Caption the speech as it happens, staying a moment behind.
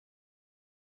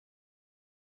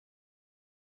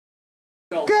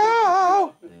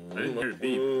Go! I didn't hear it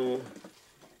beep.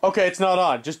 Okay, it's not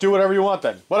on. Just do whatever you want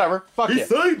then. Whatever. Fuck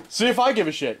you. See if I give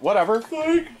a shit. Whatever.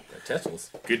 Testicles.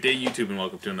 Good day, YouTube, and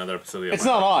welcome to another episode of the It's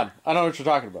not on. I know what you're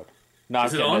talking about. No, I'm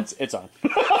kidding. on? It's on.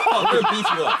 I'm gonna beef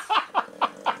you up.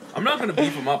 I'm not going to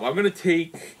beef him up. I'm going to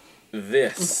take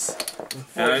this,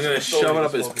 and I'm going to shove it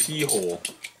up his pee hole.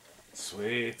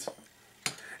 Sweet.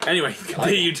 Anyway, good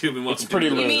day, YouTube, and welcome pretty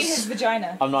to loose. You mean his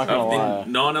vagina? I'm not gonna lie. the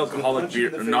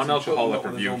non-alcoholic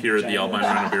review here at the Albino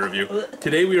Rhino Beer Review.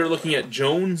 Today we are looking at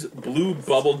Jones Blue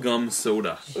Bubblegum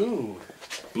Soda. Ooh.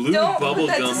 Blue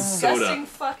Bubblegum Soda.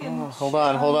 Fucking Hold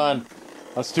on.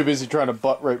 I was too busy trying to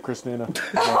butt rape Christina.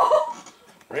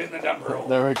 Right in the dump hole.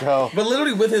 There we go. But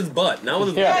literally with his butt, not with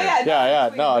his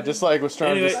Yeah. No, just like was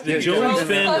trying Anyway, to. the Jones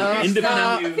family,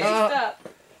 independent. Stop.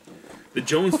 The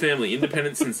Jones family,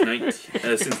 independent since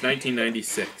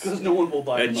 1996. Because no one will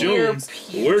buy At them. Jones,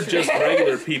 we're just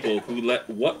regular people who let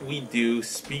what we do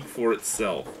speak for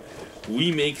itself.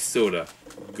 We make soda,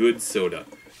 good soda.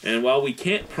 And while we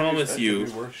can't promise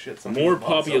you more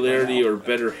popularity or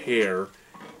better hair,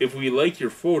 if we like your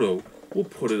photo, we'll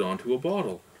put it onto a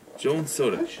bottle. Jones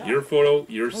Soda. Your photo,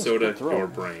 your soda, your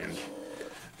brand.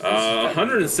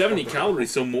 170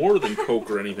 calories, so more than Coke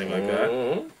or anything like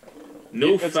that.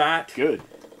 No fat. Good.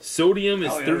 Sodium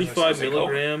is 35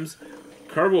 milligrams.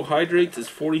 Carbohydrates is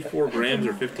 44 grams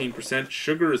or 15%.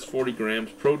 Sugar is 40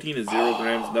 grams. Protein is 0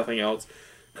 grams, nothing else.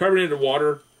 Carbonated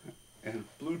water. And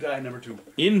blue dye number 2.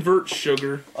 Invert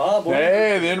sugar. Oh, boy.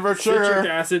 Hey, the invert Citric sugar.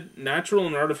 acid. Natural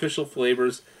and artificial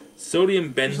flavors.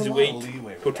 Sodium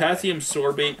benzoate. Potassium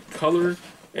sorbate. Color.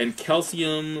 And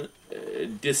calcium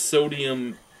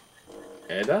disodium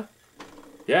ETA?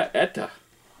 Yeah, ETA.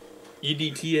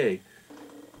 EDTA.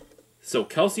 So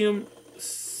calcium,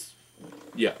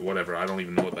 yeah, whatever. I don't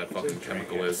even know what that fucking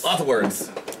chemical is. Lots of words.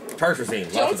 Tartrazine.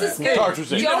 Lots Jones of is that. good.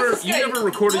 Tartrazine. You never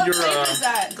recorded What your flavor is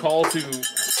that? call to.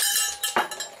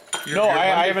 No,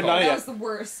 I haven't done it That yet. was the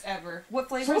worst ever. What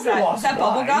flavor is Somebody that? lost Is that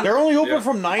mine. bubblegum? They're only open Yeah.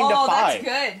 from 9 to Oh, 5. that's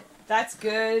good. That's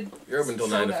good. You're open until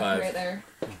 9 to Soda 5. right there.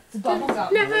 It's bubblegum.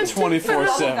 24/7.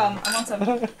 Bubblegum. I want some.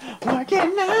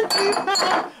 Working 9 to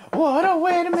 5. What a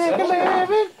way to make a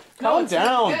living. Calm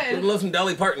down. I Good. love some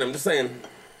Dolly Parton, I'm just saying.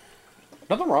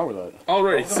 Nothing wrong with that.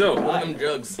 Alrighty, so One of them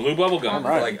jugs. blue bubblegum.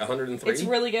 Right. Like 103. It's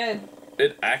really good.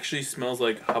 It actually smells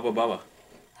like Hubba Bubba.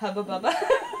 Hubba bubba.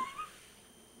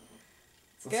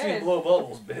 Let's see it blow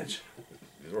bubbles, bitch.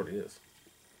 It already is.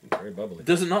 Very bubbly.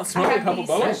 Does it not smell I like have Hubba these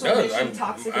Bubba? special- It does.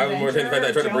 Toxic I'm more than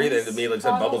I tried to breathe it, and Jones immediately just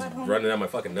had bottles bubbles at home. running down my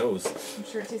fucking nose. I'm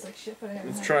sure it tastes like shit, but I haven't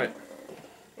Let's had try it.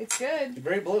 It's good.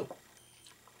 Very blue.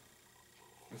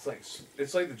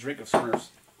 It's like the drink of Smurfs.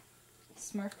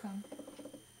 Smurf cum.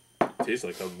 Tastes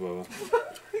like Hubba Bubba.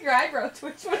 Your eyebrow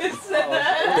twitched when it said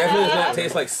that. Definitely does not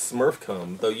taste like Smurf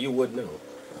cum, though you would know.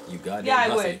 You goddamn Yeah, I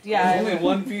hussy. would. Yeah, There's I only would.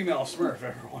 one female Smurf.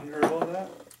 Ever wonder about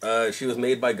that? She was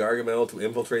made by Gargamel to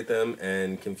infiltrate them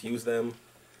and confuse them.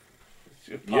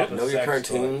 Yep. Know your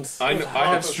cartoons. I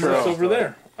have Smurfs over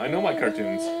there. I know my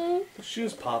cartoons. She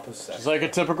was Papa's sex. She's like a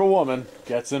typical woman.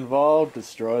 Gets involved,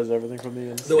 destroys everything from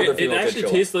the inside. No other It female could actually show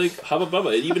tastes like Hubba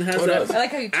Bubba. It even has Oh, it that. does. I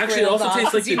like how you Actually, it trailed also off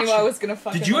tastes like 'cause you the knew I was gonna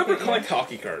fucking Did you look ever at collect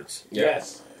hockey cards? Yeah.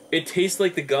 Yes. It tastes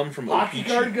like the gum from Hockey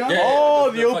card OPG. gun? Yeah,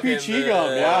 Oh, the fucking, OPG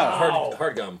gum, yeah.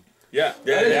 Hard gum. Yeah.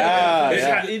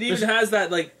 Yeah. It even has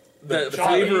that, like, the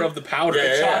chocolate. flavor of the powder.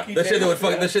 chalky That shit that would taste,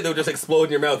 fucking, yeah. that shit that would just explode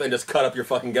in your mouth and just cut up your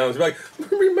fucking gums. Be like,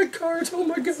 read my cards. Oh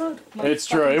my god. It's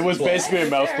true. It was basically a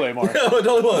mouth claymore. No, it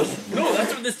totally was. No,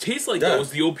 that's what this tastes like, Yeah. though,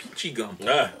 is the OPG gum.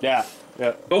 Yeah.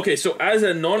 Okay, so as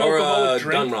a Or non-alcoholic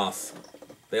drink... Dunross.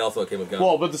 They also came with gum.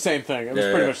 Well, but the same thing. It was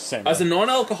Yeah, pretty yeah. much the same. As a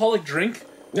non-alcoholic drink,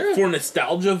 Yeah. for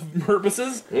nostalgia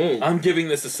purposes, I'm giving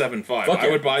this a 7.5. Fuck I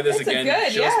yeah. would buy this It's a again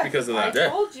good, just yeah. because of I that. Yeah.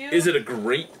 told you. Is it a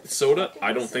great soda?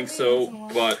 I don't think so,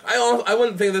 but... I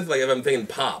wouldn't think of this like if I'm thinking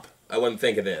pop. I wouldn't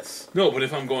think of this. No, but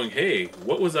if I'm going, hey,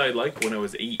 what was I like when I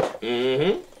was 8?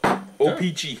 Mm-hmm.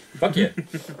 OPG. Fuck yeah.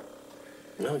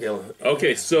 Okay,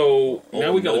 Okay, so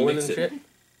now we gotta Nolan mix and it. shit?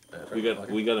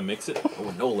 We gotta mix it.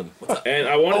 Oh, Nolan. What's up? And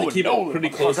I wanted Oh, to keep no. it pretty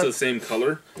close to the same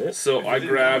color, so I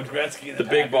grabbed Gretzky in the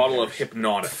big bottle of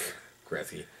Hypnotic.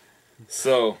 Gretzky.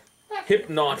 So,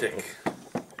 Hypnotic.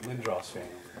 Lindros fan.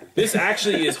 This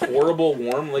actually is horrible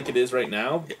warm like it is right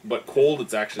now, but cold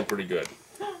it's actually pretty good.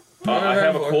 I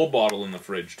have a cold bottle in the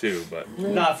fridge too, but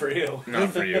Not for you. not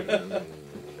for you.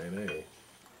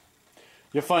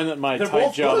 You'll find that my They're tight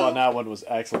both job blue. on that one was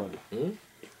excellent.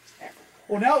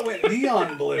 Well, now it went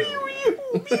neon blue.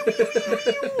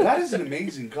 That is an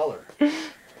amazing color.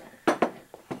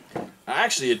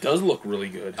 Actually, it does look really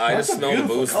good. I That's just a smell the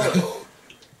beautiful booze. color.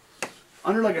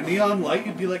 Under like a neon light,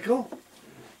 you'd be like, oh.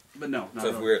 But no, not So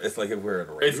if really. we're, it's like if we're at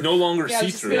a rave. It's no longer Yeah, I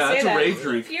was just see-through. gonna Yeah, say that's a that. rave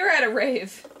drink. If you're at a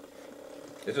rave,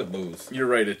 It's just booze. You're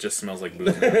right. It just smells like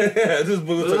booze. It's just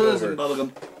booze took Booze and over.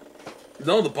 bubblegum.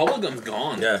 No, the bubblegum's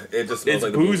gone. Yeah, it just smells It's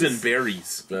like booze the and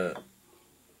berries. Uh,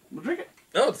 We'll drink it.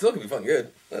 oh, it still can be fucking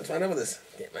good. Let's find out with this.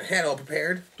 Get my head all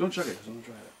prepared. Don't chug it. Just want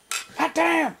to try it. Hot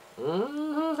damn!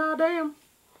 Hot damn.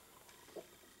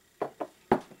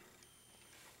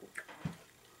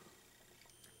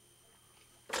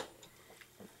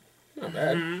 Not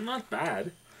bad. Not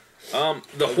bad.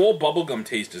 The whole bubblegum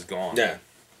taste is gone. Yeah.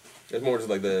 It's more just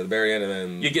like the berry end and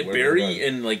then... You get whatever berry the fuck.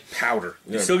 and like powder.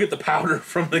 You Yeah. still get the powder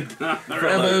from the. Yeah,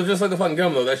 but it's just like the fucking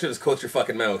gum though. That shit just coats your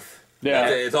fucking mouth. Yeah.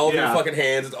 It's all over Yeah. your fucking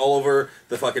hands. It's all over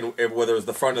the fucking... Whether it's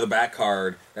the front or the back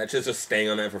card. That shit's just staying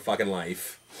on that for fucking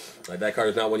life. Like, that card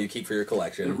is not one you keep for your It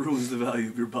collection. ruins the value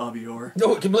of your Bobby Orr.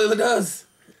 No, it completely does.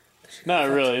 Not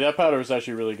really. That powder was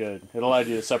actually really good. It allowed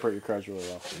you to separate your cards really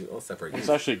well. I'll separate you. It's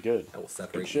actually good. I will Good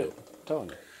separate shit. you. I'm telling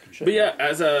you. Good shit. But yeah,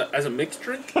 as a mixed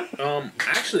drink,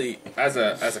 actually as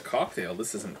a cocktail,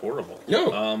 this isn't horrible.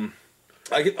 No. Um,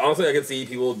 I could see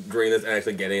people drinking this and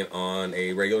actually getting it on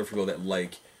a regular for people that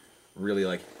really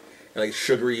like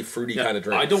sugary, fruity yeah, kind of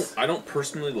drinks. I don't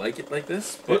personally like it like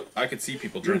this, but I could see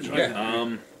people drinking it.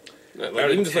 Yeah. Like, Out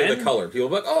of even just like the 10? color. People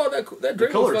are like, oh, that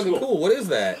drink color's was fucking cool. cool. What is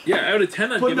that? Yeah, out of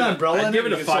 10, Put an umbrella in I'd give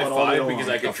it, it a you can sell it all day 5.5 because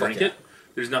long. I could Oh, fuck drink yeah. it.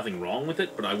 There's nothing wrong with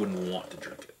it, but I wouldn't want to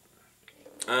drink it.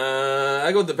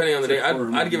 I go depending on the day. It's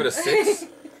like I'd give it a 6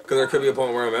 because there could be a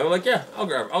point where I'm at. I'm like, yeah, I'll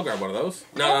grab one of those.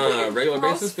 Not on a regular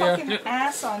gross basis. Yeah. fucking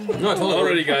ass on me. No, I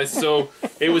totally. Alrighty, guys. So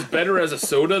it was better as a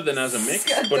soda than as a mix,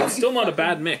 but it's still not a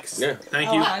bad mix. Yeah.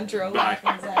 Thank you. Alejandro Bye.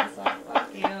 laughing his ass off.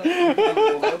 Fuck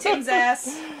you. Fuck Tim's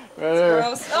ass.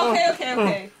 It's gross.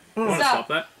 Okay. You want to Stop. stop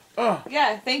that?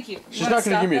 Yeah, thank you. She's not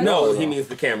gonna give me a No, he needs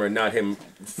the camera, not him.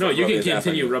 No, you rubbing can his ass on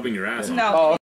continue you. rubbing your ass on. No.